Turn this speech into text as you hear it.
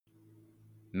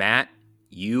Matt,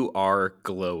 you are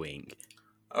glowing.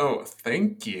 Oh,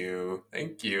 thank you.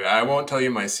 I won't tell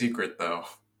you my secret, though.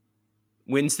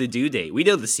 When's the due date? We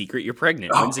know the secret. You're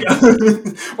pregnant. Oh, When's the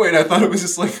due date? Wait, I thought it was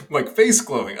just like face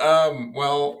glowing.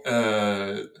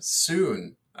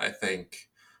 Soon, I think.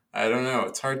 I don't know.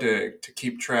 It's hard to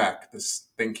keep track. This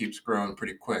thing keeps growing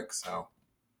pretty quick, so.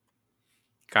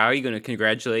 Kyle, are you going to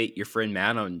congratulate your friend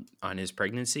Matt on his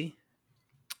pregnancy?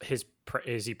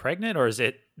 Is he pregnant, or is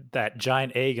it that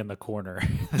giant egg in the corner?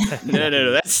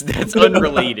 No. That's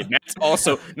unrelated.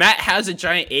 Matt has a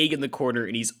giant egg in the corner,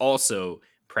 and he's also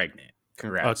pregnant.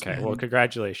 Congrats. Okay, man. well,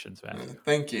 congratulations, man.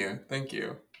 Thank you.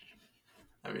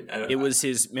 I mean, It was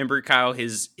remember, Kyle,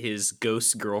 his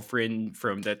ghost girlfriend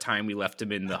from the time we left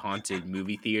him in the haunted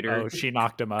movie theater. Oh, she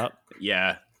knocked him up?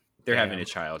 Yeah. They're having a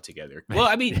child together. Well,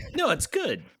 I mean, no, it's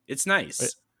good. It's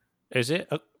nice. Is it?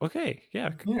 Okay. Yeah.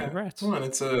 Congrats. Come on,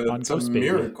 it's a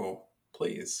miracle,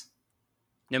 please.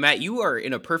 Now, Matt, you are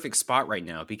in a perfect spot right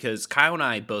now because Kyle and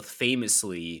I both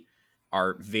famously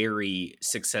are very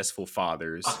successful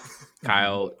fathers.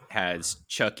 Kyle has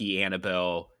Chucky,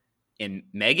 Annabelle, and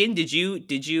Megan. Did you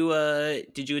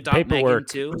adopt Megan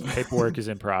too? Paperwork is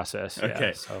in process. Okay.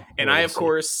 Yeah, so and I, of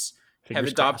course, have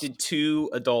adopted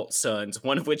 2 adult sons,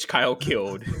 one of which Kyle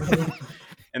killed.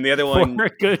 And the other one, for a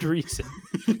good reason.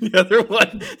 the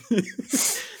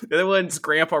other one's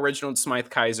Grandpa Reginald Smythe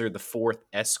Kaiser, the 4th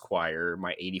Esquire,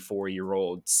 my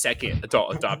 84-year-old second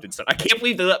adult adopted son. I can't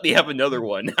believe they let me have another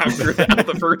one after how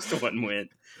the first one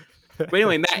went. But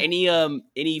anyway, Matt,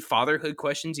 any fatherhood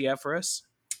questions you have for us?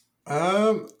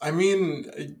 I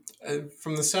mean,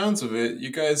 from the sounds of it, you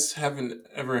guys haven't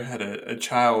ever had a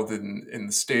child in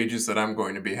the stages that I'm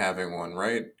going to be having one,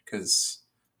 right? Because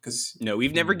no,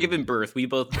 we've never given birth. We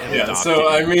both adopted. So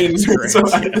I mean,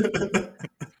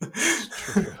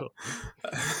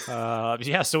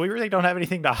 so we really don't have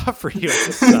anything to offer you at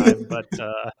this time. But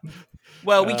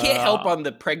well, we can't help on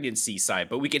the pregnancy side,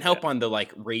 but we can help on the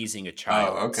raising a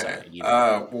child. Oh, okay. Side, you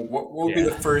know? What would be the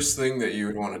first thing that you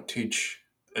would want to teach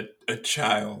a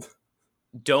child?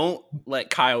 Don't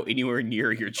let Kyle anywhere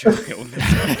near your child.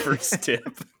 That's my first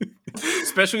tip.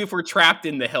 Especially if we're trapped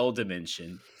in the hell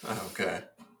dimension. Okay.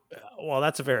 Well,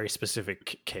 that's a very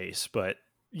specific case, but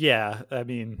yeah, I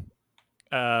mean,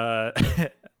 I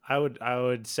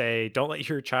would say don't let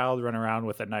your child run around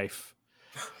with a knife.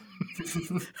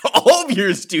 All of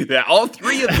yours do that. All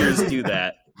 3 of yours do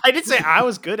that. I didn't say I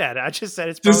was good at it. I just said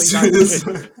it's probably not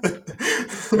good.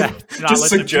 Just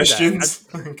suggestions.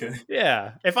 Okay.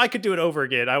 Yeah. If I could do it over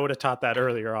again, I would have taught that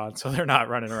earlier on, so they're not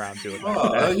running around doing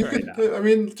that. I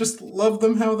mean, just love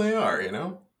them how they are, you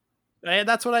know? And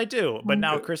that's what I do. But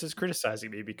now Chris is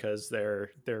criticizing me because they're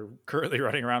currently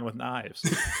running around with knives.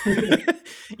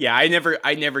 Yeah, I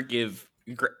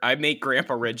make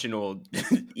Grandpa Reginald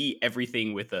eat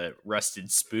everything with a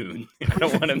rusted spoon. I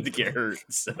don't want him to get hurt.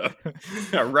 So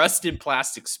a rusted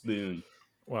plastic spoon.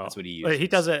 Well, that's what he uses.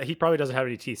 He probably doesn't have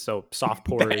any teeth, so soft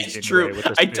porridge. That's true. With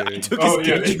I took his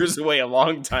dentures away a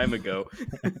long time ago.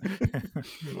 Oh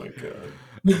my god.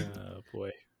 Oh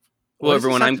boy. Well,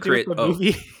 everyone, I'm Chris.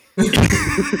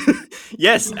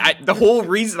 Yes, the whole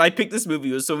reason I picked this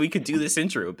movie was so we could do this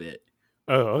intro bit.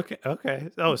 Oh, okay.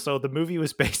 Oh, so the movie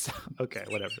was based on... Okay,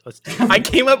 whatever. Let's do it. I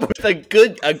came up with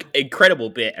a incredible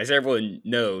bit, as everyone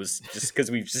knows, just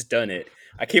because we've just done it.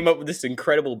 I came up with this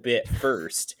incredible bit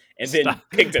first, and then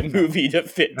picked a movie to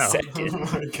fit second.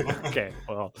 Okay,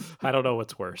 well, I don't know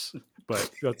what's worse, but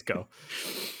let's go.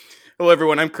 Hello,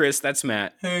 everyone. I'm Chris. That's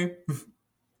Matt. Hey.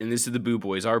 And this is the Boo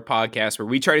Boys, our podcast where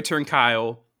we try to turn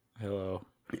Kyle... Hello.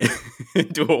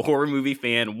 into a horror movie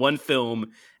fan, one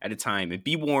film at a time. And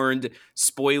be warned,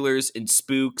 spoilers and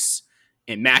spooks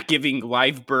and Matt giving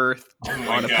live birth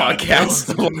on a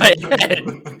podcast.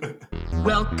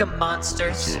 Welcome,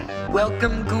 monsters.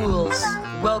 Welcome, ghouls.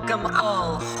 Welcome,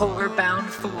 all horror-bound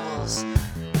fools.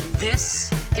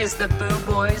 This is the Boo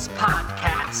Boys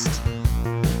podcast.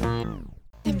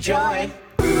 Enjoy.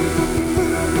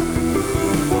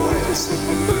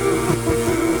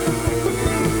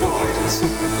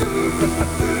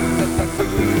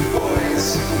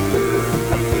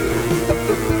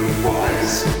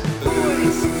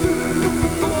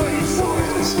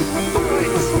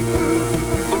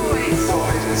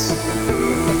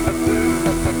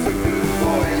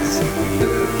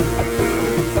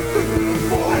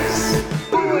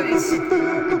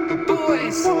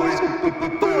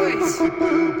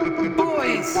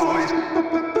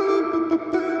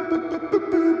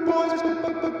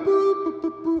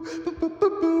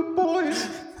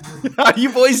 How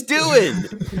you boys doing?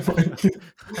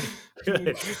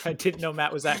 Good. I didn't know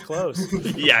Matt was that close.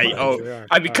 Yeah. Here Oh, we are.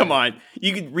 I mean, All come right. on.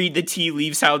 You can read the tea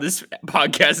leaves how this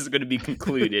podcast is going to be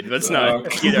concluded. Let's not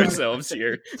kid ourselves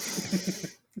here.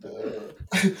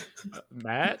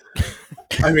 Matt?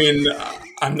 I mean,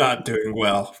 I'm not doing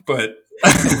well, but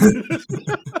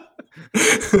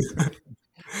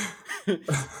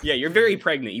Yeah, you're very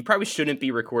pregnant. You probably shouldn't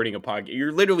be recording a podcast.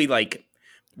 You're literally like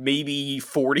maybe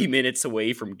 40 minutes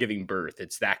away from giving birth.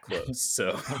 It's that close.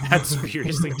 So Matt's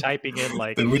furiously typing in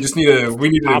like then we just need a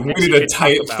topics you a could talk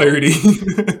tight about. 30.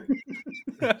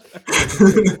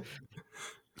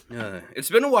 it's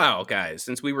been a while, guys,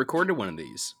 since we recorded one of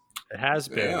these. It has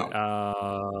been. Yeah.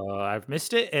 I've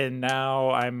missed it, and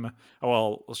now I'm.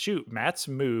 Well, shoot, Matt's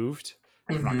moved.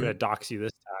 I'm not going to dox you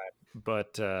this time,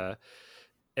 but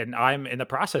and I'm in the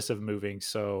process of moving,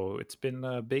 so it's been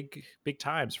big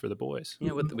times for the boys.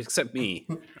 Yeah, except me.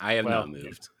 I have not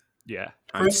moved. Yeah,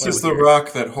 I'm Chris still is the here.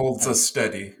 rock that holds us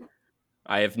steady.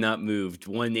 I have not moved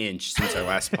 1 inch since our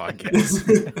last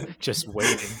podcast. just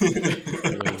waiting.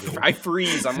 I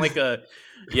freeze. I'm like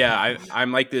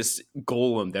I'm like this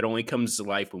golem that only comes to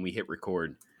life when we hit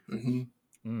record. Mm-hmm.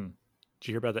 Did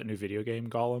you hear about that new video game,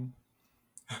 Gollum?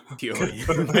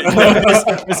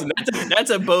 Listen, that's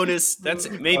a bonus. That's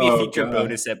maybe a future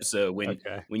bonus episode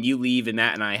when you leave and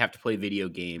Matt and I have to play video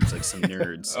games like some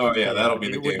nerds. Oh yeah, that'll be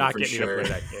the It would game not for get sure. me to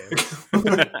play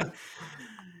that game.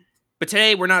 But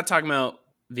today we're not talking about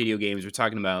video games. We're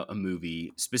talking about a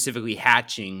movie, specifically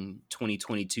Hatching,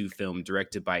 2022 film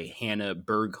directed by Hannah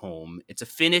Bergholm. It's a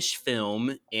Finnish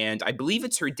film, and I believe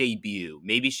it's her debut.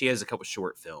 Maybe she has a couple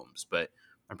short films, but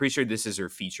I'm pretty sure this is her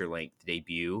feature-length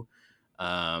debut.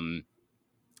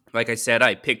 Like I said,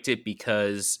 I picked it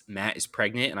because Matt is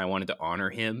pregnant, and I wanted to honor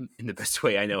him in the best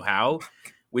way I know how,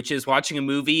 which is watching a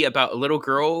movie about a little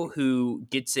girl who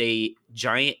gets a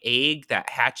giant egg that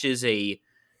hatches a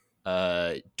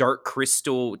dark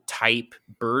crystal type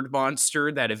bird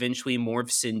monster that eventually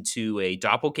morphs into a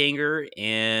doppelganger,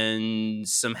 and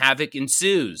some havoc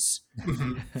ensues.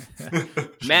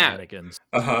 Matt,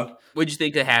 what'd you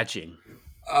think of Hatching?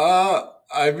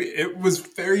 I mean, it was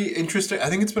very interesting. I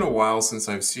think it's been a while since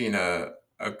I've seen a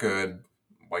good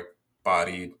like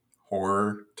body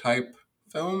horror type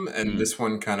film, and this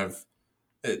one kind of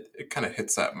it kind of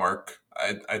hits that mark.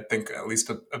 I think at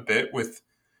least a bit with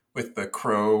the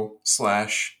crow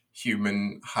 /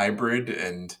 human hybrid,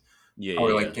 and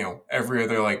like every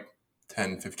other like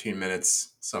 10-15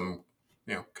 minutes some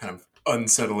kind of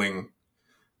unsettling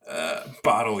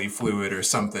bodily fluid or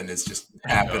something is just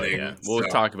happening. We'll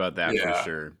talk about that for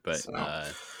sure, but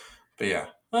yeah,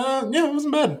 it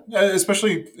wasn't bad,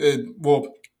 especially well,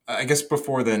 I guess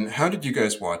before then, how did you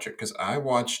guys watch it? Because I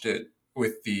watched it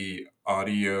with the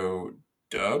audio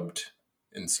dubbed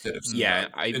instead of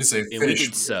subbed. We did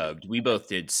subbed. We both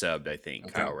did subbed, I think.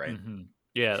 Okay. Kyle, right? Mm-hmm.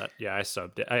 Yeah, I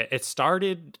subbed it. It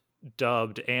started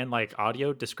dubbed and like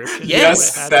audio description.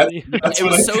 Yes, that's it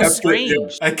was so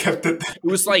strange. I kept it. It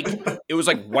was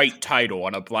like white title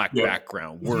on a black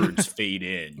background. Words fade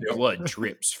in. Blood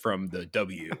drips from the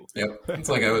W. Yep, it's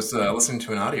like I was listening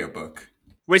to an audiobook.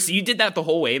 Wait, so you did that the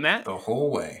whole way, Matt? The whole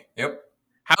way. Yep.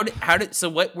 How did so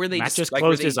what were they Matt just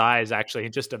closed his eyes actually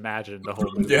and just imagined the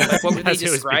whole movie. Yeah. Like, what were they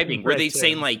describing? Were they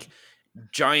saying like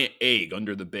giant egg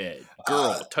under the bed,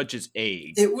 girl touches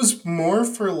egg? It was more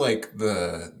for like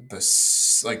the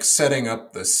like setting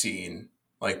up the scene.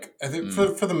 Like I think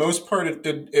for the most part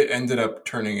it ended up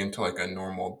turning into like a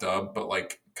normal dub, but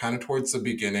like kind of towards the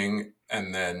beginning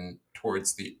and then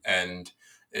towards the end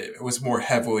it was more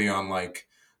heavily on like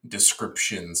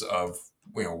descriptions of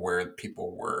where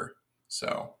people were.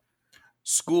 So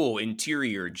school,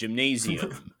 interior,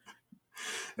 gymnasium,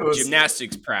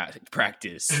 gymnastics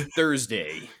practice,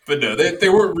 Thursday. But no, they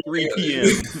weren't 3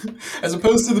 p.m. As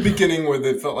opposed to the beginning where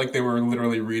they felt like they were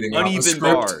literally reading out the script.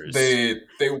 Bars. They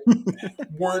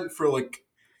weren't for like,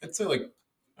 I'd say like,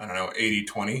 I don't know,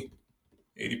 80-20.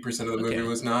 80% of the movie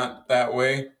was not that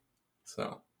way.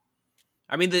 So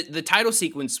I mean, the title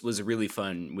sequence was really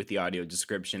fun with the audio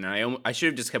description. I should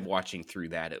have just kept watching through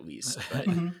that at least. But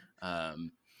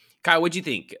Kyle, what'd you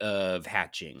think of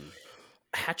Hatching?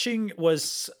 Hatching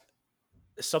was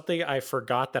something I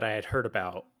forgot that I had heard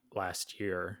about last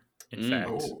year, in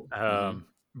fact.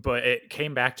 But it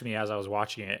came back to me as I was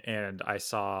watching it, and I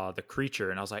saw the creature,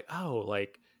 and I was like, oh,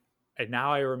 like, and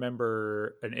now I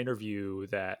remember an interview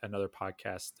that another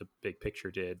podcast, The Big Picture,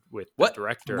 did with the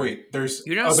director. Wait, there's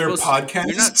other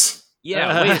podcasts? Wait,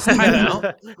 it's time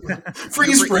out.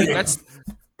 Freeze frame.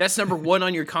 That's number 1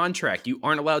 on your contract. You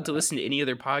aren't allowed to listen to any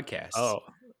other podcasts.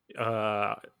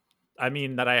 I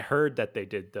mean, that I heard that they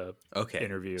did the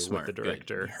interview with the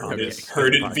director. Heard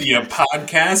it via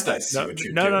podcast? I see what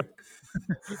you're doing.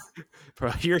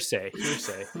 Hearsay.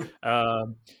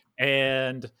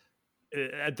 And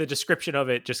the description of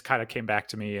it just kind of came back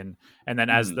to me, and then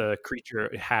as the creature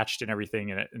hatched and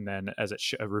everything, and then as it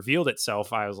revealed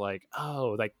itself, I was like,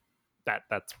 oh, like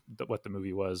that's what the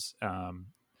movie was,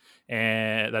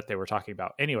 and that they were talking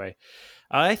about. Anyway,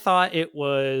 I thought it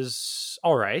was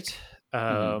all right.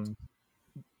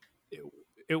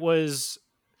 It was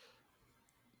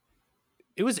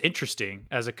interesting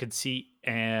as a conceit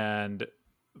and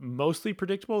mostly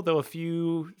predictable, though a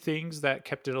few things that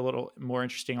kept it a little more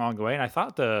interesting along the way. And I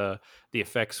thought the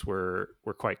effects were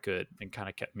quite good and kind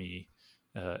of kept me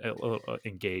a little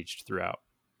engaged throughout.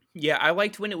 Yeah, I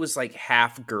liked when it was like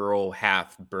half girl,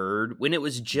 half bird. When it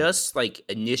was just like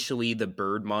initially the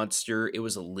bird monster, it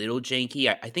was a little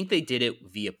janky. I think they did it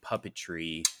via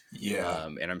puppetry. Yeah.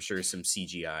 And I'm sure some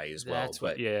CGI as well.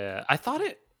 Yeah. I thought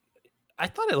it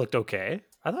looked okay.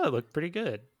 I thought it looked pretty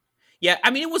good. Yeah,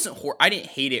 I mean, it wasn't I didn't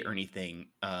hate it or anything.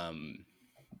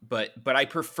 But I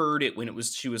preferred it when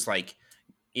she was like,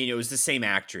 it was the same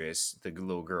actress, the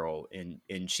little girl,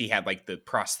 and she had like the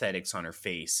prosthetics on her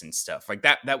face and stuff like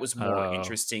that. That was more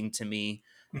interesting to me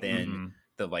than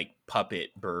the like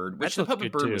puppet bird, which the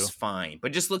puppet bird was fine,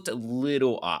 but just looked a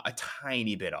little off, a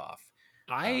tiny bit off.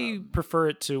 I prefer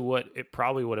it to what it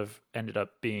probably would have ended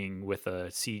up being with a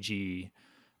CG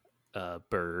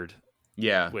bird.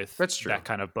 Yeah, with that's true. That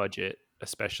kind of budget,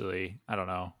 especially. I don't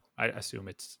know. I assume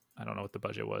I don't know what the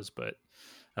budget was, but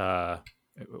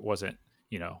it wasn't,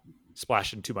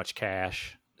 splashing too much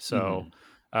cash. So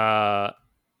a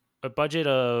budget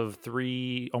of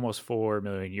almost 4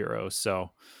 million euros.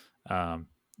 So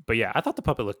but yeah, I thought the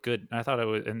puppet looked good. I thought it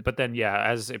was, but then yeah,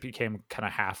 as it became kind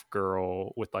of half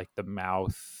girl with like the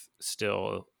mouth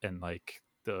still and like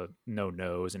the no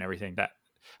nose and everything, that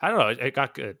I don't know, it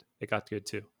got good. It got good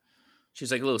too. She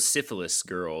was like a little syphilis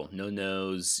girl, no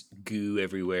nose, goo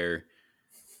everywhere.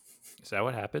 Is that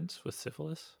what happens with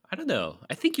syphilis? I don't know.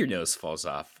 I think your nose falls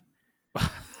off.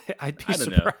 I'd be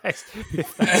surprised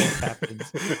if that happens.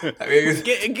 I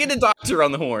mean, get a doctor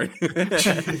on the horn.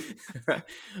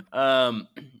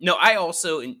 No,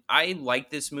 I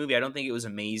liked this movie. I don't think it was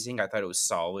amazing. I thought it was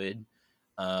solid.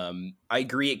 I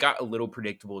agree. It got a little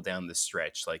predictable down the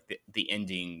stretch. Like the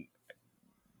ending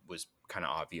was kind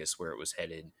of obvious where it was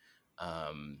headed.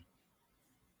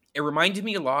 It reminded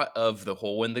me a lot of The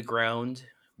Hole in the Ground,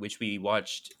 which we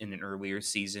watched in an earlier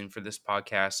season for this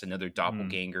podcast, another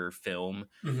doppelganger film.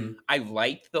 I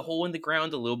liked The Hole in the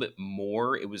Ground a little bit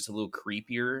more. It was a little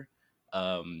creepier.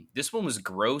 This one was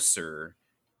grosser,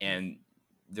 and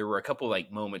there were a couple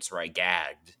like moments where I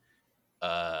gagged.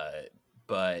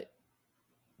 But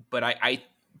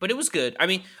it was good. I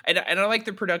mean, and I like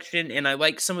the production, and I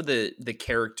like some of the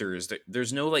characters.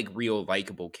 There's no like real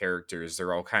likable characters.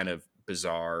 They're all kind of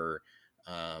bizarre.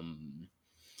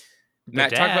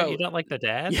 Matt, talk about, you don't like the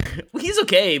dad? Yeah, well, he's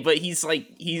okay, but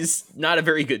he's not a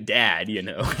very good dad,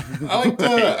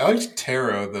 I liked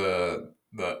Taro,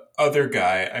 the other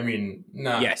guy. I mean,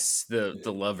 not the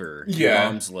lover, yeah,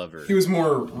 mom's lover. He was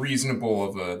more reasonable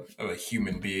of a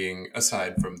human being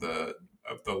aside from the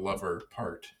lover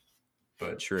part.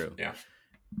 But true, yeah.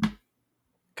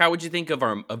 Kyle, what'd you think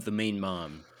of the main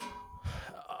mom?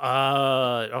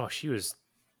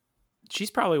 She's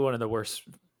probably one of the worst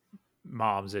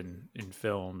moms in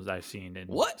films I've seen in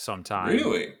some time.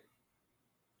 Really?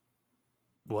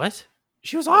 What?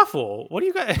 She was awful. What do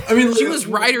you guys? I mean, she was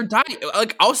ride or die.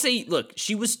 Like, I'll say, look,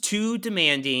 she was too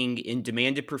demanding and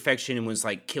demanded perfection and was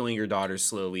like killing her daughter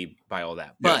slowly by all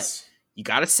that. But you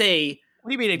got to say, what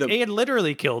do you mean? It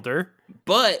literally killed her.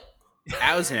 But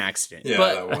that was an accident. Yeah,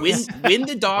 but when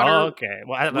the daughter, okay,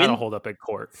 well, that'll hold up in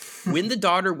court. When the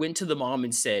daughter went to the mom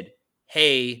and said,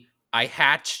 "Hey, I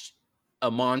hatched a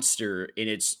monster and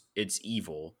it's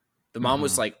evil," the mom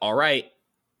was like, "All right,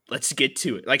 let's get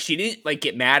to it." Like, she didn't like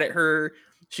get mad at her.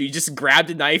 She just grabbed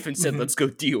a knife and said, "Let's go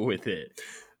deal with it."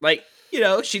 Like,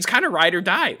 she's kind of ride or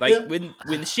die. Like,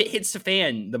 when shit hits the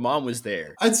fan, the mom was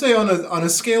there. I'd say on a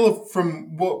scale of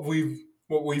from what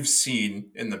we've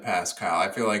seen in the past, Kyle,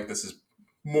 I feel like this is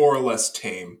more or less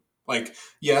tame. Like,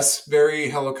 yes, very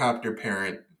helicopter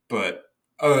parent, but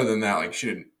other than that, like, she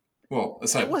didn't. Well,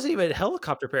 aside, it wasn't even a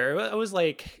helicopter parent. It was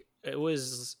like it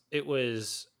was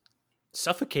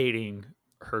suffocating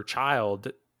her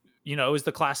child. It was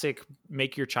the classic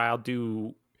make your child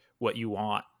do what you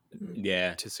want.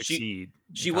 Yeah, to succeed.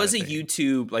 She was a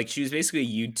YouTube, like, she was basically a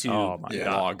YouTube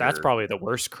blogger. That's probably the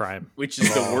worst crime. Which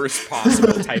is the worst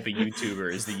possible type of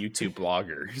YouTuber, is the YouTube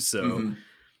blogger. So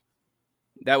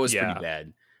that was pretty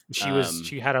bad.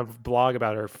 She had a blog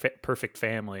about her perfect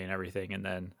family and everything, and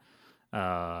then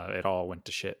it all went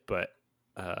to shit. But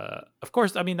of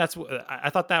course, I mean, I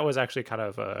thought that was actually kind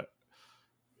of a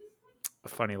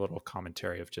funny little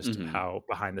commentary of just how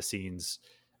behind the scenes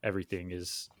everything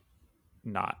is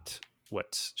not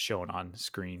what's shown on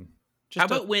screen. How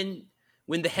about when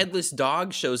the headless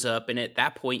dog shows up, and at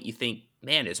that point you think,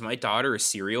 man, is my daughter a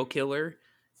serial killer?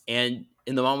 And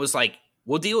the mom was like,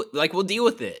 we'll deal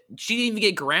with it. She didn't even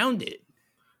get grounded.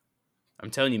 I'm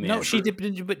telling you, man. No, she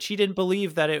did, but she didn't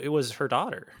believe that it was her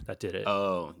daughter that did it.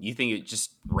 Oh, you think it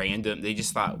just random? They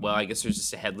just thought, well, I guess there's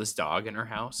just a headless dog in her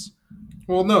house.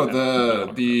 Well, no,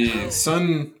 the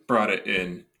son brought it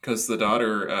in because the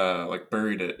daughter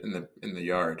buried it in the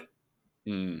yard.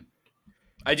 Mm.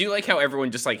 I do like how everyone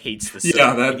just hates the son.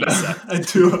 Yeah, that I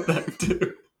do love that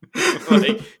too.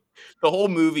 The whole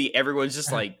movie, everyone's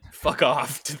just like, fuck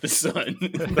off to the son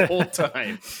the whole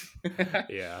time.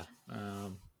 Yeah.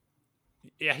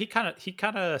 Yeah, he kind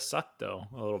of sucked though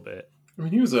a little bit. I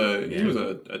mean, he was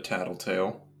a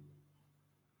tattletale.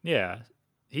 Yeah,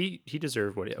 he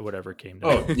deserved whatever came to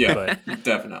him. Oh yeah, but,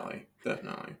 definitely.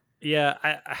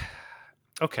 Yeah,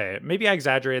 okay, maybe I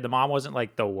exaggerated. The mom wasn't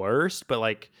the worst,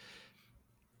 but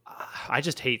I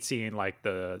just hate seeing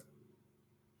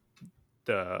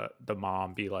the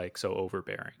mom be so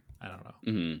overbearing. I don't know.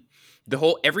 Mm-hmm.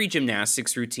 Every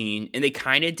gymnastics routine, and they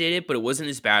kind of did it, but it wasn't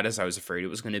as bad as I was afraid it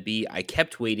was going to be. I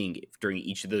kept waiting during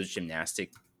each of those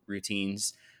gymnastic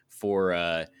routines for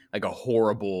a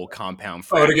horrible compound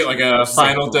fracture. To get a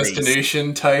Final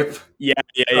Destination type. Yeah.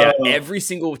 Every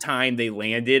single time they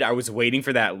landed, I was waiting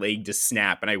for that leg to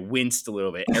snap, and I winced a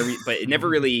little bit. But it never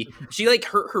really. She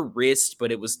hurt her wrist,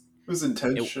 but it was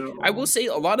intentional. I will say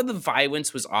a lot of the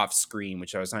violence was off screen,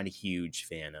 which I was not a huge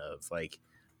fan of.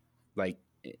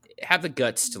 Have the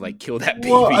guts to kill that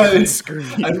baby on screen.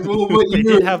 They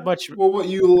didn't have much. Well, what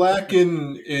you lack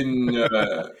in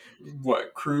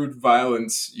crude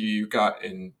violence, you got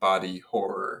in body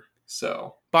horror.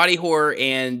 So body horror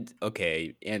and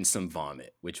some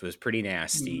vomit, which was pretty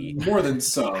nasty. More than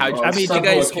some. Did you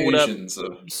guys hold up?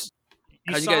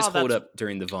 How'd you guys hold up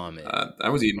during the vomit? I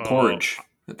was eating porridge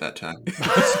at that time.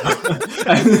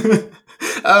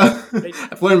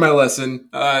 I've learned my lesson.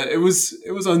 It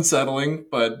was unsettling,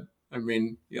 but I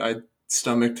mean, I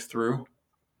stomached through.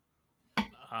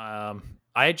 I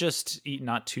had just eaten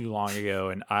not too long ago,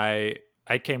 and I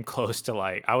came close to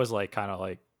I was kind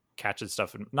of catching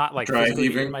stuff and not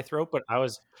physically in my throat, but I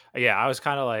was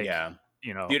kind of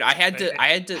dude, I had to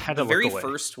the very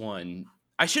first one.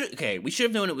 We should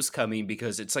have known it was coming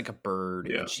because it's like a bird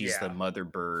and she's the mother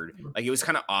bird. It was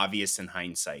kind of obvious in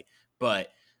hindsight, but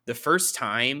the first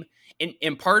time,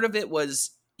 and part of it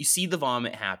was you see the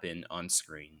vomit happen on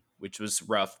screen, which was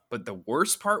rough, but the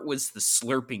worst part was the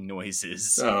slurping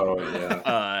noises of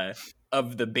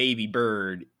the baby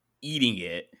bird eating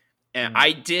it. And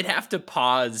I did have to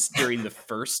pause during the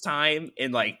first time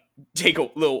and take a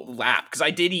little lap because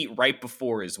I did eat right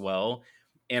before as well.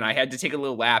 And I had to take a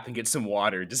little lap and get some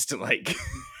water just to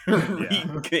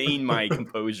regain my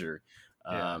composure.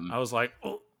 I was like,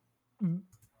 oh.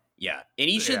 Yeah. And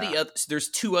each of the others, there's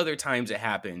 2 other times it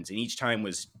happens, and each time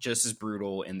was just as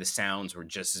brutal and the sounds were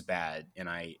just as bad. And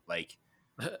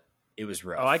it was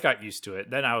rough. Oh, I got used to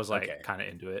it. Then I was kind of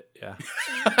into it. Yeah.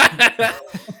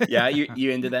 Yeah.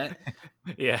 You into that?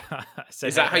 Yeah.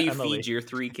 Is that how you feed your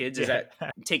 3 kids? Is that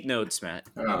take notes, Matt?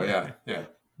 Oh yeah. Yeah.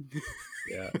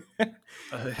 Yeah.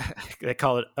 They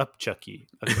call it up Chucky.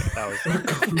 That was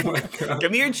oh my God.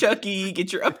 Come here, Chucky.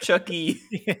 Get your up Chucky.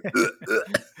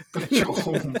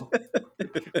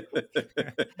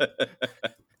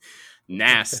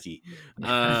 Nasty.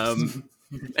 Not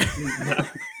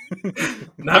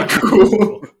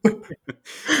cool.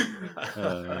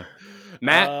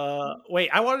 Matt, wait,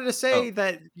 I wanted to say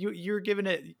that you're giving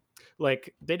it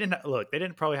they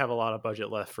didn't probably have a lot of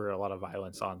budget left for a lot of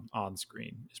violence on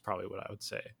screen is probably what I would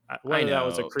say. Whether that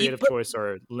was a creative choice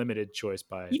or a limited choice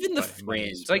by even the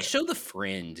friends. Show the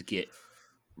friend get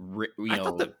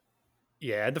the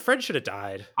friend should have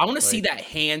died. I want to see that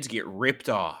hand get ripped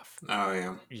off. Oh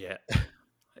yeah. Yeah.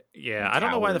 Yeah, I don't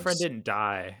know why the friend didn't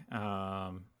die.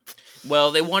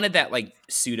 Well, they wanted that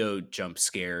pseudo jump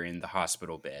scare in the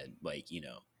hospital bed,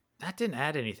 That didn't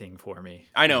add anything for me.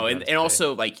 I know, and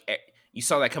also you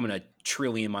saw that coming a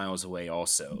trillion miles away.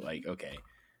 Also, okay,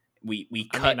 we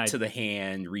cut to the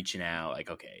hand reaching out.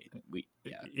 We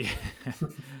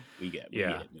get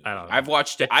it. I don't know.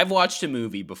 I've watched a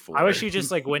movie before. I wish you just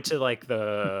went to I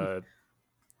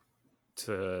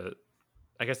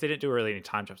guess they didn't do really any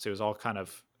time jumps. It was all kind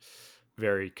of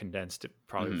very condensed.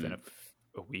 Probably within a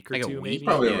week or two, maybe.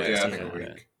 Probably, I think a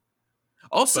week.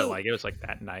 Also, but it was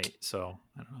that night, so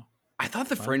I don't know. I thought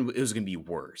the friend it was gonna be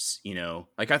worse, you know.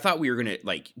 Like I thought we were gonna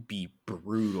like be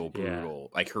brutal,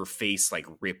 like her face like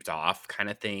ripped off kind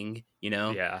of thing, you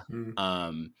know. Yeah.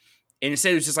 And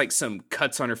instead it was just like some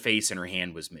cuts on her face and her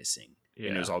hand was missing and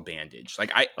it was all bandaged.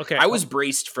 Like I was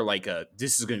braced for like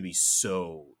this is gonna be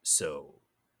so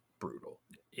brutal.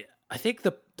 Yeah, I think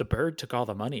the bird took all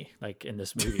the money, like in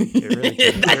this movie. It really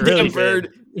did. It really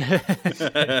bird.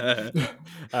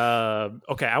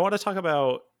 Okay, I want to talk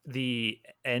about the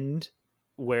end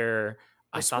where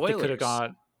I thought they could have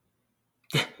gone.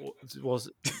 Well,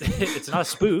 it's not a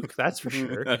spook, that's for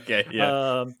sure. Okay,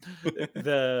 yeah.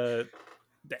 The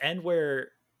end where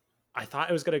I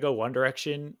thought it was going to go one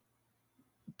direction,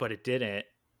 but it didn't.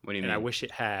 What do you mean? And I wish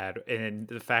it had. And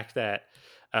the fact that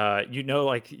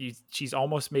she's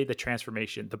almost made the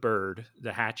transformation. The bird,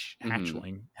 the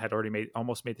hatchling, had already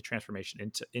almost made the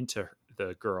transformation into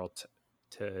the girl.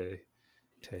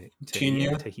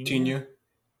 Tina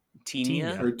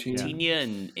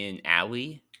and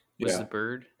Allie was the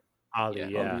bird.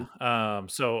 Ollie, yeah.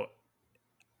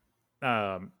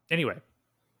 Anyway,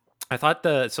 I thought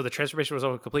the transformation was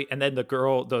all complete, and then the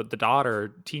girl, the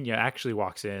daughter, Tina, actually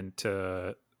walks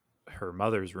into her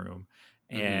mother's room,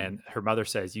 and her mother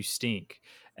says, "You stink,"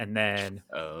 and then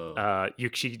you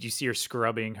see her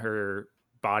scrubbing her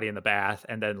body in the bath,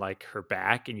 and then like her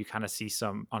back, and you kind of see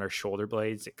some on her shoulder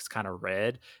blades. It's kind of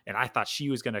red, and I thought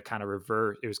she was going to kind of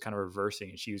reverse. It was kind of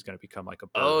reversing, and she was going to become like a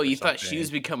bird. Oh, you thought she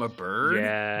was become a bird?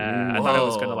 Yeah, I thought it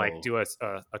was going to like do a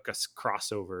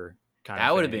crossover.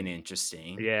 That would have been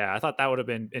interesting. Yeah, I thought that would have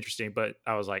been interesting, but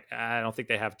I was like, I don't think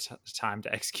they have time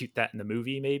to execute that in the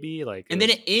movie. Maybe like, and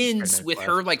then it ends with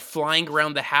her like flying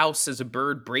around the house as a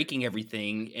bird, breaking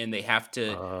everything, and they have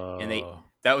to.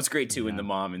 That was great too. When the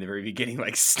mom in the very beginning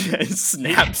like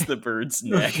snaps the bird's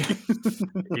neck.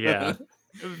 Yeah,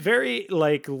 very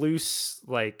like loose,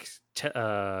 like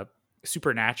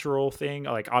supernatural thing.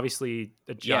 Like obviously,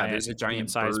 there's a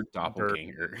giant bird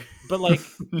doppelganger, but like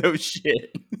no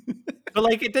shit. But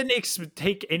like it didn't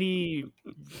take any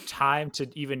time to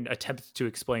even attempt to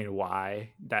explain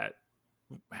why that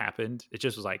happened. It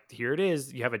just was like, here it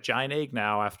is. You have a giant egg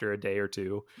now after a day or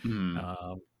two.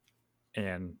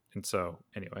 And so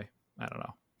anyway, I don't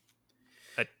know.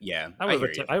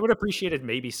 I would have appreciated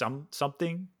maybe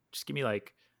something. Just give me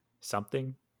like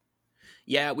something.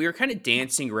 Yeah, we were kind of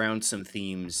dancing around some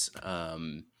themes.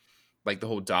 Like the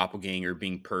whole doppelganger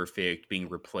being perfect, being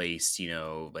replaced, you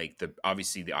know, like the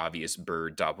obvious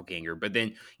bird doppelganger. But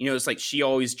then, you know, it's like she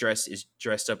always is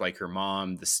dressed up like her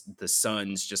mom. The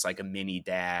son's just like a mini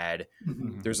dad.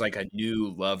 There's like a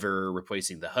new lover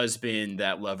replacing the husband.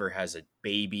 That lover has a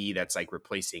baby that's like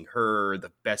replacing her.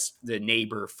 The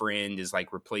neighbor friend is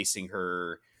like replacing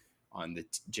her on the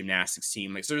gymnastics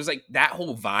team. Like, so there's like that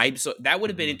whole vibe. So that would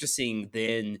have been interesting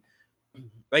then.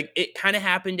 Like it kind of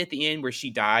happened at the end where she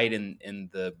died and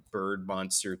the bird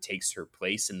monster takes her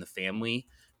place in the family,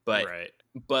 but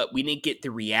we didn't get the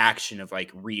reaction of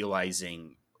like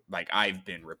realizing like I've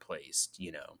been replaced,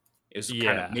 you know. It was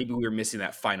kind of, maybe we were missing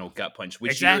that final gut punch,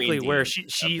 which exactly where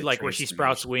she like where she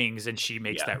sprouts wings and she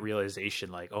makes that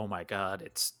realization like, oh my god,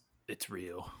 it's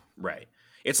real. Right.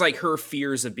 It's like her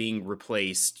fears of being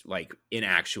replaced, like in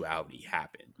actuality,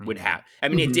 would happen. I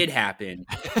mean, it did happen,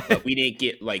 but we didn't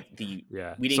get like we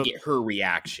didn't get her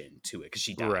reaction to it because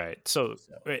she died. Right. So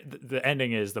the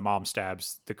ending is the mom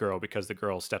stabs the girl because the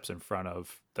girl steps in front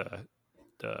of the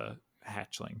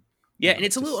hatchling. Yeah, and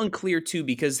it's a little unclear too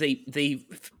because they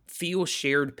feel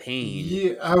shared pain.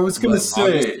 Yeah, I was gonna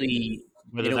say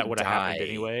whether that would have happened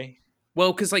anyway.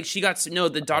 Well, because like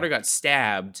the daughter got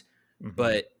stabbed,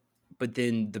 but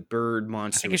then the bird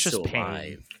monster was still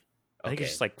alive. I think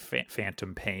it's just like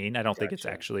phantom pain. I don't think it's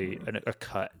actually a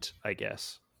cut, I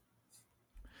guess.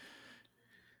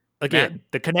 Again, Matt?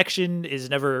 The connection is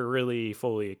never really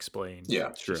fully explained. Yeah,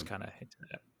 it's true. Just kind of hinted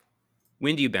at.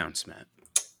 When do you bounce, Matt?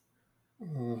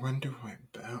 When do I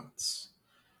bounce?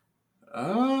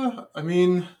 I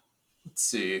mean, let's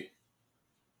see.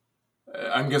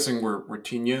 I'm guessing we're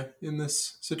Tina in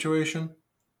this situation.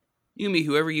 You can be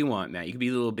whoever you want, Matt. You can be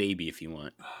a little baby if you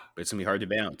want, but it's gonna be hard to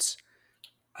bounce.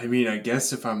 I mean, I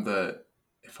guess if I'm the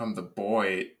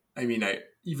boy, I mean,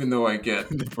 even though I get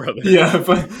the brother,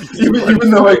 but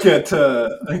even though I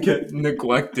get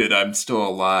neglected, I'm still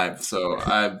alive. So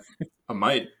I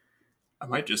might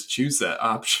just choose that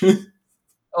option.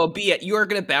 Oh, you are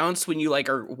gonna bounce when you like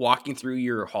are walking through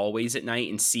your hallways at night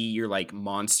and see your like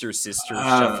monster sister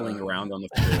shuffling around on the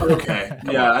floor. Okay,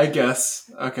 yeah, I guess.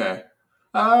 Okay,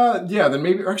 then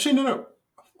maybe. Actually, no.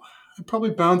 I'd probably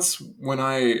bounce when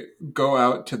I go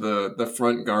out to the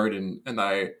front garden and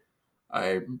I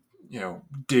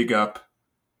dig up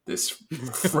this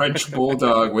French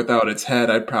bulldog without its head,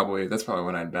 that's probably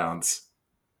when I'd bounce.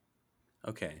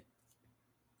 Okay.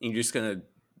 You're just gonna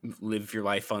live your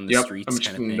life on the Yep, streets,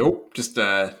 kind of thing. Nope.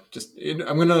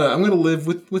 I'm gonna live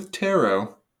with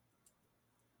Taro.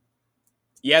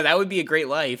 Yeah, that would be a great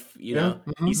life. You know,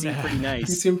 mm-hmm. He seemed pretty nice.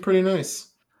 He seemed pretty nice.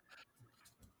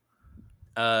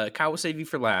 Kyle will save you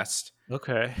for last.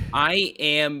 Okay. I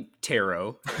am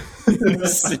Taro in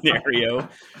this scenario.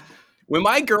 When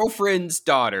my girlfriend's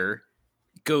daughter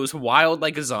goes wild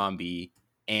like a zombie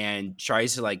and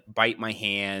tries to like bite my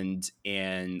hand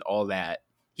and all that,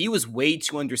 he was way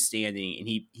too understanding, and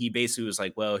he basically was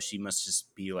like, well, she must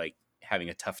just be like having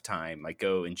a tough time, like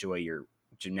go enjoy your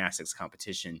gymnastics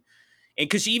competition. And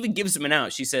because she even gives him an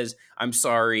out, she says, I'm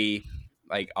sorry,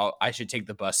 like I should take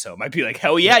the bus home. I'd be like,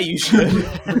 hell yeah, you should.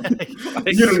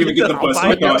 Like, you don't even get the bus.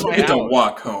 You get to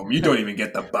walk home. You don't even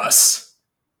get the bus.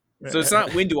 So it's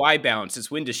not when do I bounce,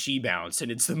 it's when does she bounce,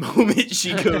 and it's the moment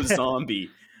she goes zombie.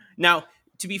 Now,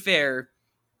 to be fair,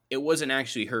 it wasn't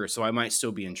actually her, so I might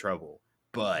still be in trouble.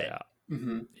 But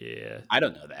yeah, I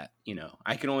don't know that. You know,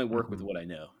 I can only work with what I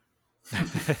know.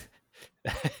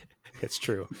 It's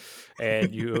true,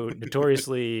 and you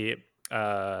notoriously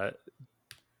know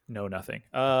nothing.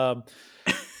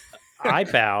 I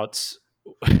bounce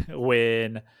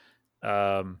when.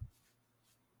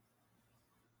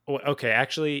 Okay,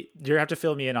 actually, you have to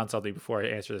fill me in on something before I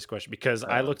answer this question, because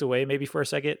I looked away maybe for a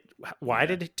second. Why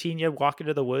did Tina walk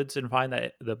into the woods and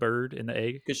find the bird in the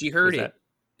egg? Because she heard it.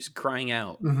 She's crying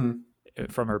out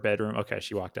from her bedroom. Okay,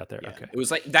 she walked out there. Yeah. Okay, it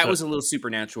was like that was a little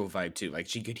supernatural vibe too. Like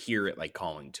she could hear it like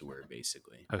calling to her,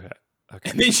 basically. Okay.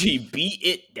 And then she beat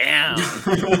it down.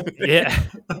 Yeah,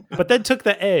 but then took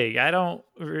the egg. I don't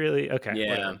really. Okay.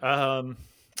 Yeah. Whatever.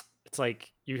 It's like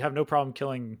you have no problem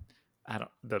killing. I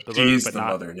don't the She's bird, but the not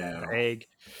mother now. The egg.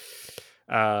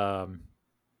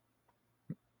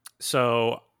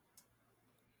 So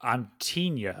I'm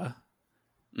Tina,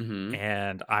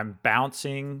 and I'm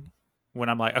bouncing when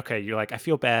I'm like, okay, you're like, I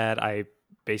feel bad. I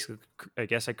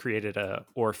guess I created a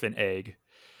orphan egg,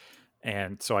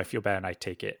 and so I feel bad, and I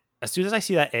take it. As soon as I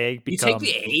see that egg become... You take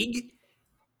the egg?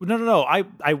 No.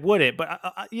 I wouldn't, but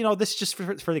this is just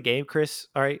for the game, Chris.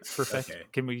 All right, perfect. Okay.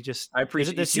 Can we just? I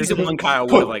appreciate this. Season 1 Kyle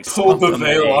would have like pulled the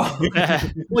veil off.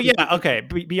 Well, yeah, okay.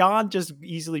 Beyond just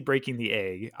easily breaking the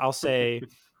egg, I'll say,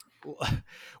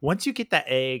 once you get that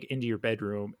egg into your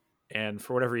bedroom, and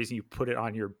for whatever reason you put it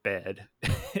on your bed,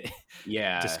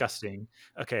 yeah, disgusting.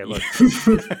 Okay, look,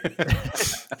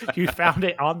 you found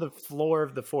it on the floor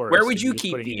of the forest. Where would you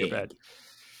keep the egg? Bed.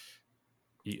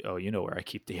 You know where I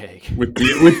keep the egg. with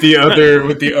the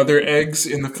other eggs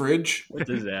in the fridge. What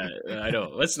is that? I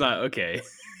don't. Let's not. Okay.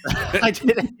 I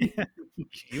didn't.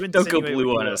 Don't go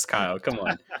blue on us, Kyle. Come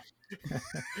on.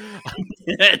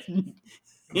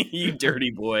 You dirty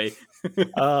boy.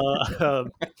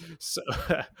 So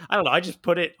I don't know. I just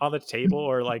put it on the table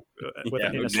or like with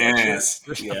in a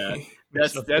sweatshirt. Yeah.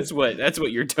 That's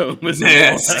what your tone was.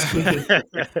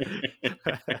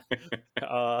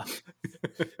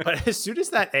 But as soon as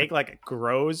that egg like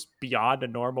grows beyond a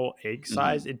normal egg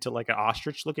size into like an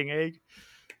ostrich looking egg,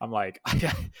 I'm like,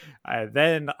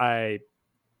 then I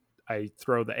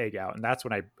throw the egg out, and that's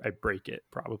when I break it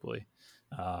probably.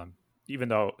 Even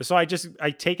though, so I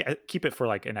keep it for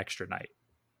like an extra night,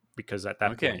 because at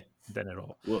that point then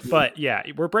it'll. But yeah,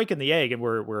 we're breaking the egg and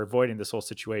we're avoiding this whole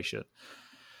situation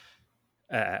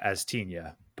as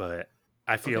Tina. But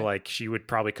I feel like she would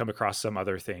probably come across some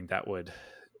other thing that would.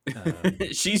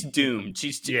 She's doomed.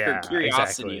 She's her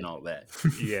curiosity and all that.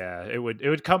 Yeah, it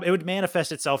would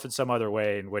manifest itself in some other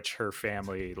way in which her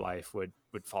family life would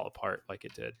fall apart like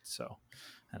it did. So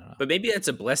I don't know. But maybe that's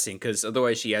a blessing, because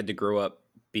otherwise she had to grow up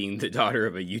being the daughter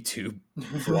of a YouTube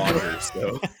vlogger.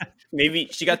 So maybe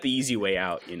she got the easy way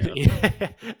out, Yeah.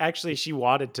 Actually, she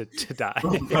wanted to die.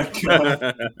 Oh my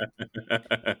God.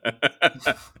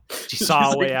 She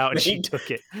saw a way out and she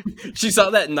took it. She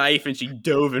saw that knife and she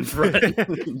dove in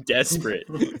front, desperate.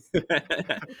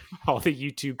 All the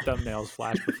YouTube thumbnails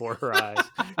flashed before her eyes.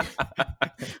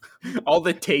 All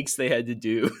the takes they had to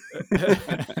do.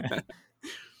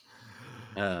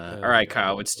 All right,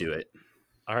 Kyle, let's do it.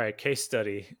 All right, case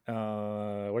study.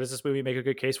 What does this movie make a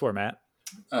good case for, Matt?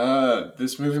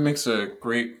 This movie makes a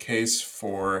great case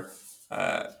for,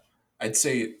 I'd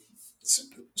say,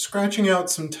 scratching out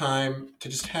some time to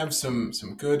just have some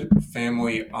good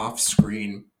family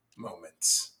off-screen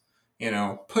moments.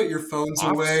 Put your phones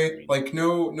away. Like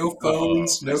no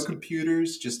phones, no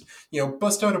computers. Just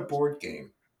bust out a board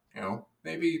game.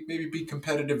 Maybe be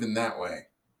competitive in that way.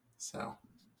 So,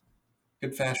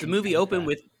 good fashion. The movie opened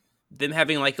with them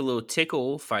having like a little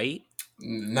tickle fight.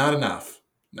 Not enough.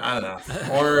 Not enough.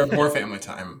 More family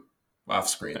time off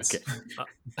screens.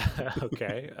 Okay.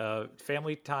 Okay.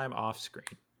 Family time off screen.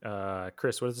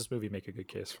 Chris, what does this movie make a good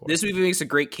case for? This movie makes a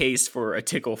great case for a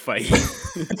tickle fight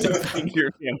to bring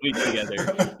your family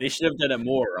together. They should have done it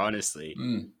more, honestly.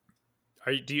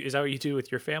 Is that what you do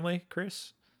with your family,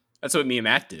 Chris? That's what me and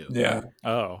Matt do. Yeah.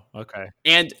 Oh, okay.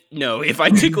 And no, if I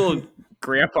tickled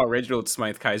Grandpa Reginald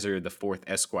Smythe Kaiser the Fourth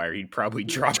Esquire, he'd probably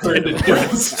drop dead in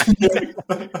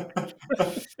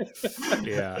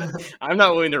Yeah. I'm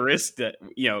not willing to risk that.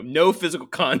 No physical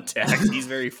contact. He's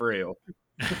very frail.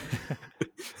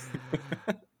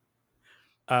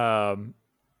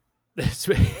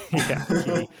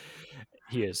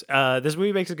 He is. This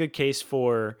movie makes a good case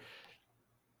for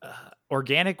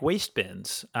organic waste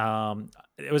bins.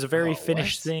 It was a very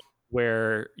Finnish thing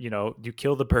where you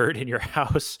kill the bird in your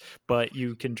house, but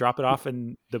you can drop it off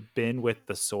in the bin with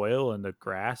the soil and the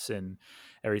grass and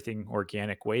everything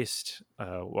organic waste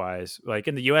wise. Like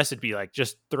in the US, it'd be like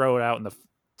just throw it out in the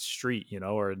street,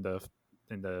 or in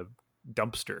the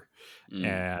dumpster,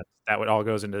 and that would all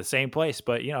goes into the same place.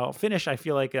 But Finnish, I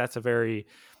feel like that's a very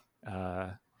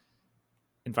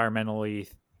environmentally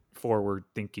forward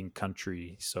thinking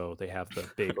country, so they have the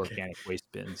big organic waste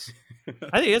bins.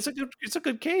 I think it's a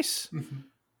good case.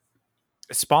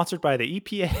 It's sponsored by the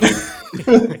EPA.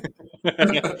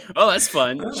 Oh, that's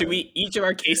fun. Should we each of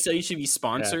our case studies should be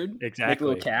sponsored? Yeah, exactly. Make a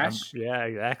little cash. Yeah,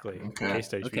 exactly. Okay. Case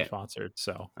studies should be sponsored.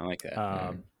 So I like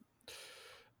that.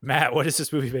 Matt, what does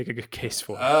this movie make a good case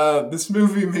for? This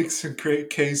movie makes a great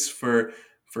case for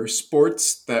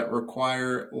sports that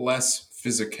require less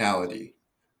physicality.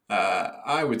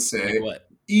 I would say Like what?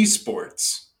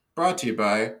 esports, brought to you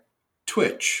by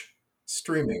Twitch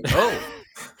streaming. Oh,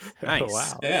 nice. Oh,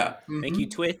 wow. Yeah. Thank you,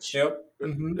 Twitch. Yep.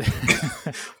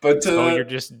 But you're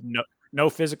just no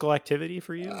physical activity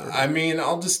for you? I mean,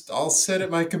 I'll sit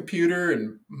at my computer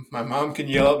and my mom can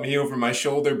yell at me over my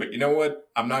shoulder, but you know what?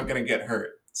 I'm not gonna get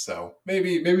hurt. So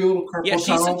maybe a little carpal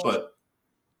tunnel, but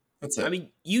that's it. I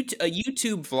mean, a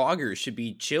YouTube vlogger should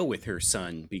be chill with her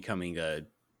son becoming a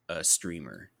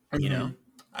streamer. I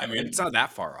mean, it's not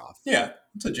that far off. Yeah,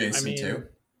 it's adjacent too.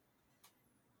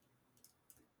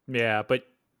 Yeah, but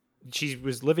she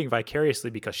was living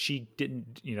vicariously because she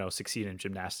didn't, succeed in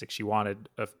gymnastics. She wanted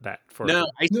that for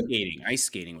Ice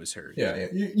skating was her. Yeah.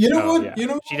 You know what? Yeah. You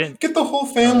know, she didn't get the whole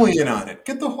family in on it.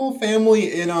 Get the whole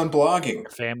family in on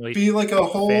blogging. Family be like a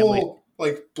whole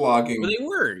like blogging. Well, they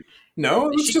were. No,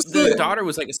 it was just the daughter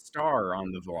was like a star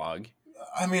on the vlog.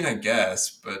 I mean, I guess,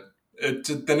 but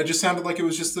then it just sounded like it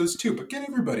was just those two. But get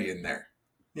everybody in there,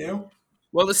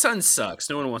 Well, the son sucks.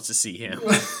 No one wants to see him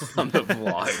on the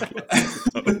vlog.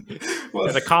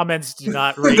 Well, the comments do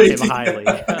not rate him highly.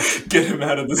 Get him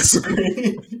out of the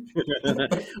screen.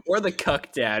 Or the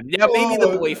cuck dad. Yeah, maybe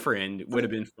the boyfriend would have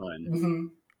been fun. Mm-hmm.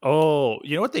 Oh,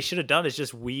 you know what they should have done is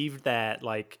just weave that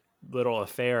like little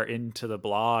affair into the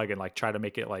blog and like try to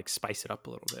make it like spice it up a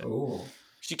little bit. Oh.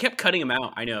 She kept cutting him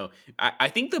out. I know. I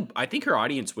think her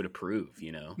audience would approve.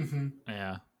 Mm-hmm.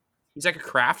 Yeah, he's like a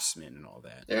craftsman and all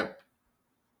that. Yeah.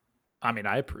 I mean,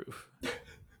 I approve.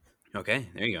 Okay,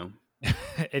 there you go.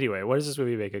 Anyway, what does this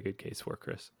movie make a good case for,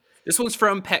 Chris? This one's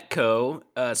from Petco,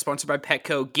 sponsored by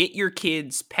Petco. Get your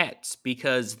kids pets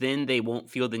because then they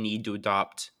won't feel the need to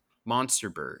adopt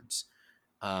monster birds.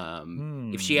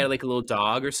 If she had like a little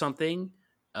dog or something,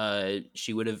 her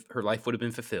life would have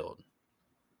been fulfilled.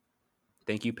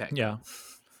 Thank you, Petco. Yeah.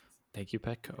 Thank you,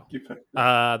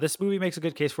 Petco. This movie makes a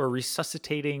good case for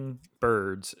resuscitating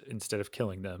birds instead of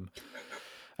killing them.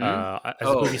 As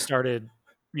the movie started,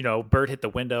 bird hit the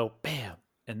window, bam,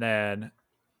 and then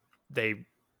they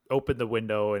opened the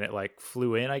window and it like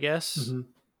flew in. I guess. Mm-hmm.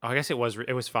 I guess it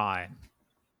was fine.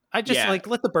 I just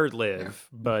let the bird live,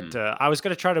 but I was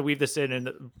gonna try to weave this in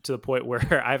to the point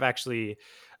where I've actually,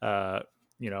 held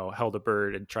a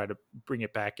bird and tried to bring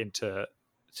it back into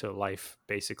life,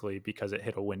 basically because it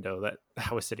hit a window that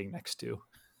I was sitting next to.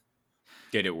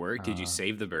 Did it work? Did you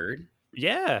save the bird?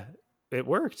 Yeah, it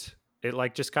worked. It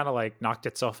like just kind of like knocked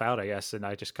itself out, I guess, and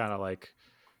I just kind of like,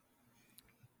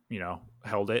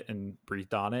 held it and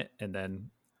breathed on it, and then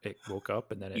it woke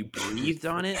up, and then you breathed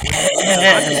on it.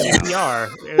 CPR.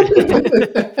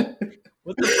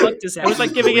 What the fuck does that? It was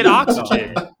like giving it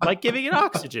oxygen. Like giving it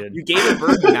oxygen. You gave a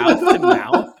bird mouth to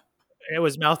mouth. It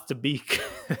was mouth to beak.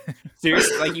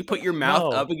 Seriously, like you put your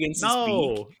mouth up against its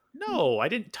beak? No, I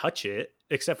didn't touch it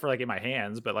except for like in my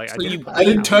hands, but like so I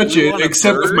didn't touch it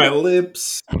except with my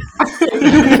lips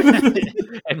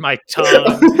and my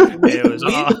tongue. It was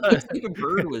what type of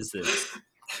bird was this?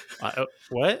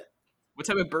 What? What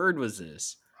type of bird was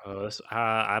this?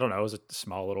 I don't know. It was a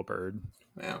small little bird.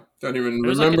 Yeah, don't even It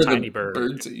was like a remember tiny the bird.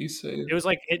 birds that you saved. It was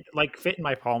like it like fit in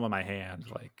my palm of my hand.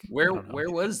 Like I don't know. Where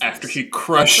was this? After he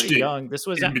crushed Pretty it young. This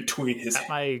was in between his at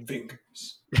my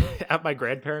fingers. at my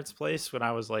grandparents' place when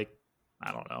I was like,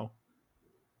 I don't know,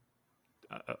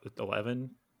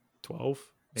 11, 12. So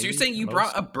you're maybe, saying you most.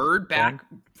 brought a bird back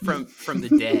from the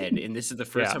dead, and this is the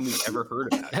first Yeah. time we've ever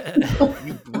heard about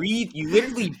it. You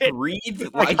literally breathe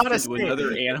life gotta into say-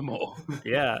 another animal.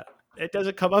 Yeah, it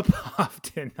doesn't come up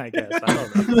often. I guess I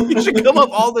don't know. It should come up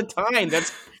all the time.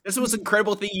 That's the most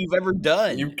incredible thing you've ever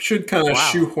done. You should kind of Wow.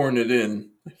 shoehorn it in.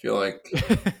 I feel like.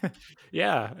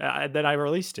 Yeah, and then I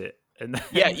released it. And then,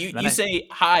 Yeah, you say,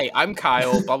 "Hi, I'm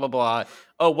Kyle." Blah blah blah.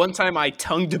 Oh, one time I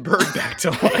tongued a bird back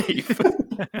to life.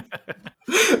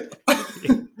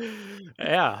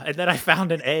 Yeah, and then I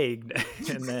found an egg,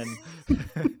 and then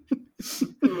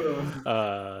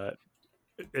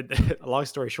long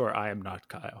story short, I am not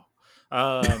Kyle.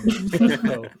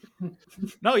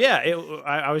 No, yeah,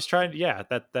 I was trying. Yeah,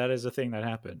 that is a thing that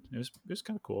happened. It was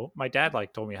kind of cool. My dad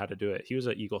told me how to do it. He was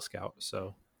an Eagle Scout,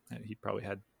 so he probably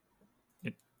had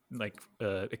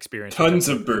experience. Tons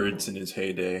of birds in his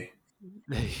heyday.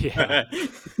 Yeah,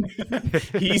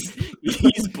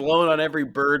 he's blown on every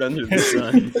bird under the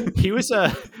sun. he was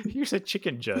a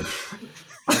chicken judge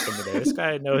back in the day. This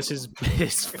guy knows his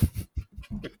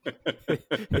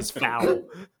fowl.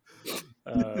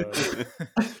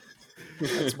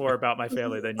 That's more about my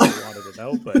family than you wanted to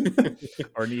know, but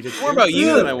or needed. More about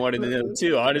you than I wanted to know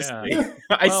too. Honestly, Yeah.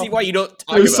 I see why you don't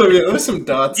talk about it. There's some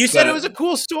dots. You said it was a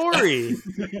cool story.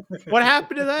 What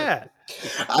happened to that?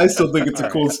 I still think it's a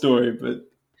All cool right. story, but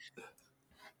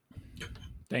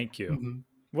Thank you. Mm-hmm.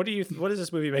 What does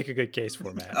this movie make a good case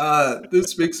for, Matt?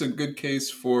 this makes a good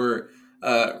case for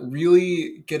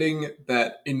really getting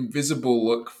that invisible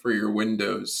look for your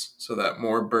windows, so that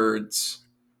more birds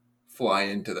fly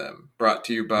into them. Brought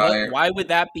to you by Why would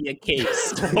that be a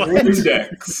case?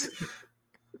 Windex.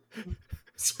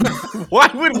 Why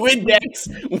would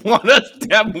Windex want us to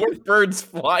have more birds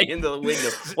fly into the window?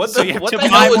 What So the, you have what to the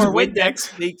buy hell is more Windex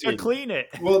to thinking? clean it.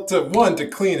 Well, to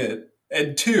clean it,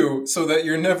 and two, so that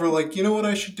you're never like, you know what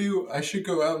I should do? I should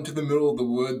go out into the middle of the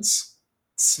woods,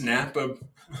 snap a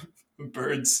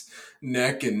bird's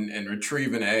neck, and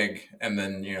retrieve an egg, and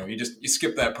then you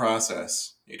skip that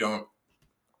process. You don't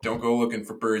go looking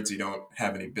for birds you don't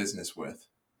have any business with.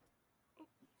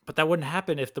 But that wouldn't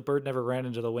happen if the bird never ran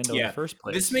into the window in the first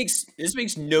place. This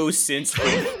makes no sense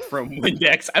from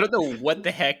Windex. I don't know what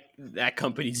the heck that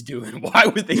company's doing. Why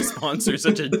would they sponsor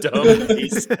such a dumb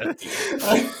case study?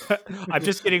 I'm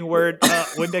just getting word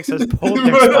Windex has pulled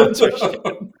their sponsorship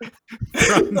from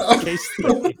the case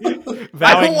study,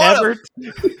 vowing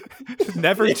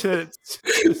never to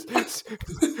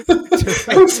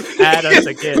add us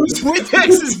again. Windex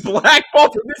is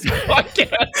blackballed from this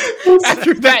podcast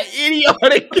after that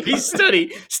idiotic case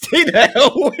study. Stay the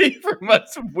hell away from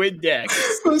us, Windex.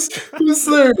 Who's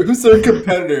their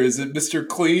competitor? Is it Mr.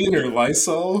 Clean or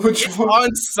Lysol? Which one?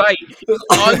 On site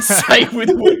with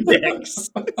Windex.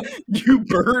 You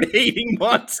bird-hating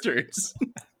monsters.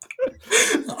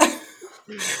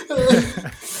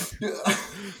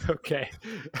 Okay.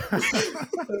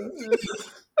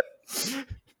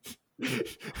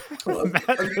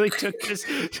 Matt really took this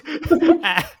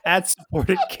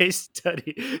ad-supported case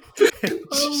study and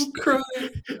I'm crying.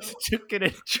 took it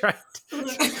and tried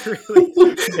to really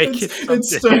make it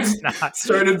something it's not.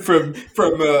 Started from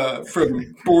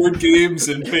board games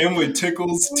and family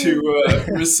tickles to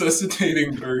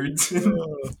resuscitating birds and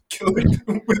killing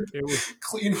them with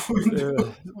clean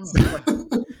windows.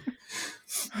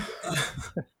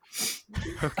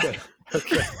 Okay.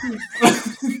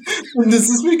 And does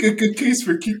this make a good case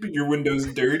for keeping your windows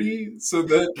dirty so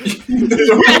that so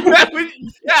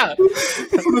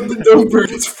that no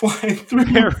birds fly through?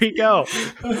 There we go.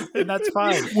 And that's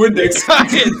fine. Windex.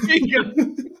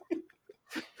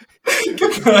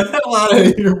 Get the hell out of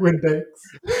here, Windex.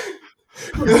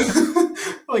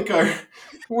 Like our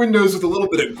windows with a little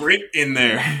bit of grit in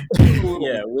there.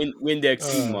 Yeah,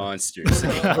 Windex, you monsters.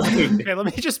 Okay, let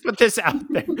me just put this out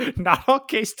there. Not all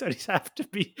case studies have to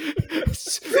be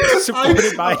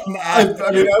supported by an ad.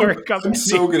 I'm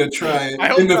so gonna try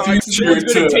in the future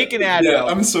to take an ad out.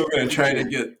 I'm so gonna try to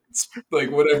get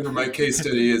whatever my case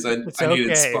study is. I need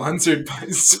it sponsored by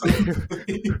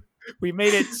somebody. We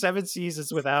made it 7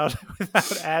 seasons without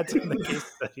ads in the case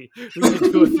study. We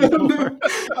can do a few more.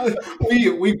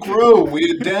 We grow,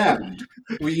 we adapt,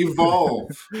 we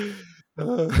evolve.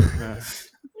 I'm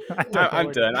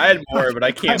done. I had more, but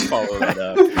I can't follow that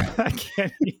up. I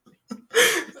can't.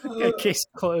 Okay, case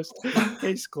closed.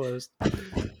 Case closed.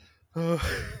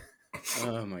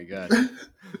 Oh my god.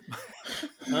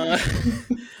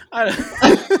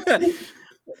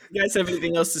 You guys have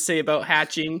anything else to say about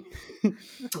hatching?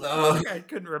 I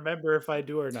couldn't remember if I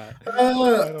do or not.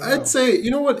 I'd say,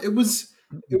 you know what, it was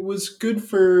good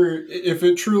for, if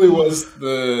it truly was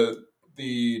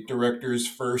the director's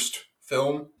first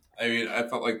film. I mean, I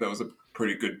felt like that was a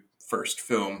pretty good first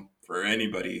film for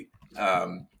anybody.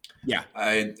 Yeah,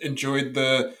 I enjoyed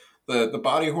the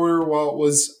body horror while it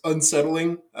was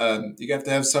unsettling. You have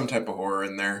to have some type of horror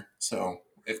in there. So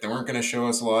if they weren't going to show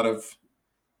us a lot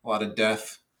of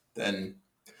death, then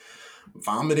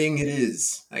vomiting it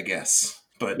is, I guess.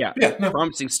 But yeah, no,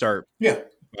 promising start. yeah.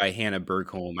 By Hannah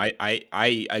Bergholm.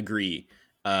 I agree.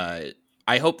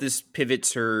 I hope this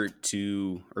pivots her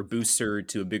to, or boosts her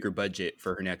to, a bigger budget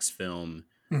for her next film.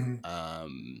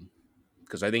 Mm-hmm.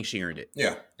 Because I think she earned it.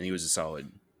 Yeah, and he was a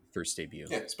solid first debut.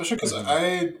 Yeah, especially because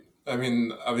I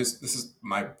mean, obviously this is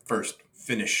my first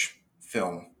Finnish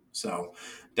film, so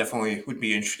definitely would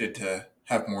be interested to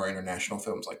have more international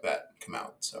films like that come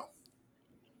out. So.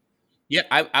 Yeah,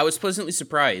 I was pleasantly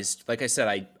surprised. Like I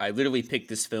said, I literally picked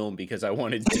this film because I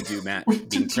wanted to do Matt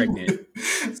being pregnant.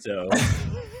 So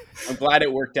I'm glad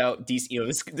it worked out decent. You know,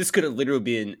 this could have literally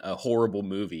been a horrible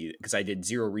movie because I did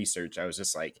zero research. I was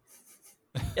just like,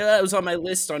 yeah, it was on my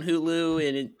list on Hulu,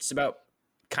 and it's about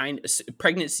kind of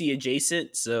pregnancy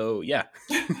adjacent. So yeah,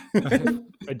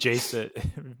 adjacent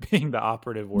being the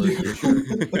operative word. For sure.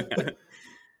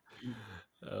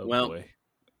 Oh well, boy.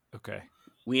 Okay.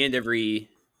 We end every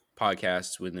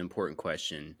podcast with an important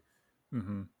question.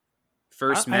 Mm-hmm.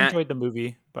 First, I Matt, enjoyed the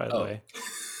movie, by the way.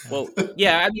 Well,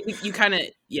 yeah, I mean, you kind of,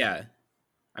 yeah.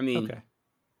 I mean,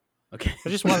 okay. I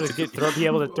just wanted to be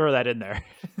able to throw that in there.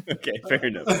 Okay, fair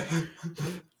enough.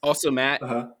 Also, Matt,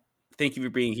 thank you for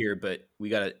being here, but we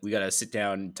gotta sit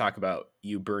down and talk about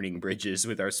you burning bridges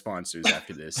with our sponsors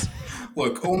after this.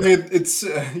 Look, only it's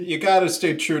you gotta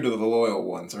stay true to the loyal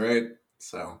ones, right?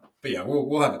 So, but yeah,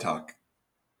 we'll have a talk.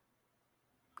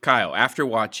 Kyle, after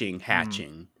watching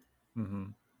Hatching,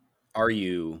 mm-hmm. Are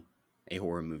you a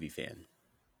horror movie fan?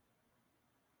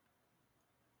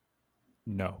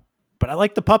 No, but I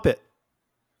like the puppet.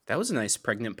 That was a nice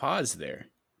pregnant pause there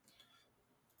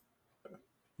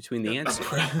between the answers.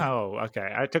 Oh,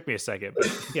 okay. It took me a second,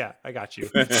 but yeah, I got you.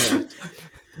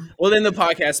 Well, then the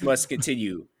podcast must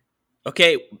continue.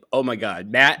 Okay. Oh my God,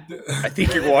 Matt, I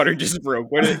think your water just broke.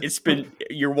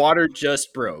 Your water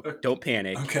just broke. Don't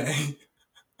panic. Okay.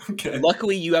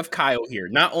 Luckily, you have Kyle here.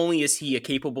 Not only is he a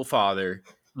capable father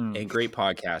and great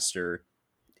podcaster,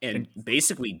 and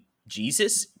basically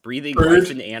Jesus, breathing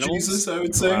life into animals. Jesus, I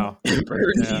would say. Wow.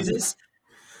 Jesus.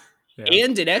 Yeah.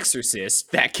 And an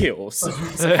exorcist that kills. So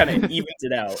kind of evens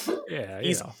it out. Yeah,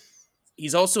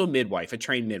 he's also a midwife, a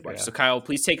trained midwife. Yeah. So Kyle,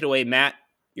 please take it away. Matt,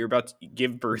 you're about to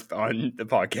give birth on the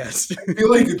podcast. I feel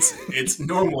like it's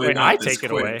normally Wait, not I this take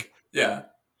quick. It away. Yeah.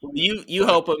 You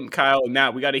help him, Kyle, and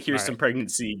Matt. We got to hear some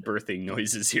pregnancy birthing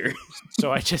noises here.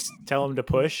 So I just tell him to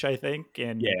push, I think,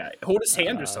 and hold his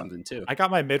hand or something too. I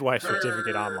got my midwife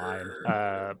certificate online.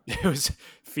 It was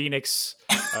Phoenix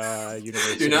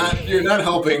University. You're not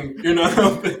helping. You're not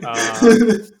helping.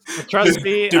 Trust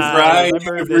me. DeVry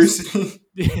University.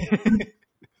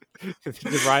 The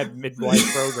DeVry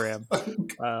midwife program.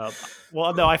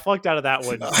 Well, no, I flunked out of that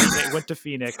one. I went to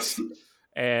Phoenix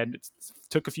and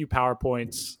took a few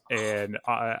PowerPoints, and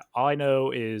all I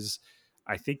know is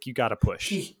I think you got to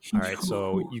push. All right,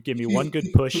 so you give me one good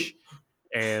push,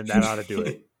 and that ought to do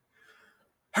it.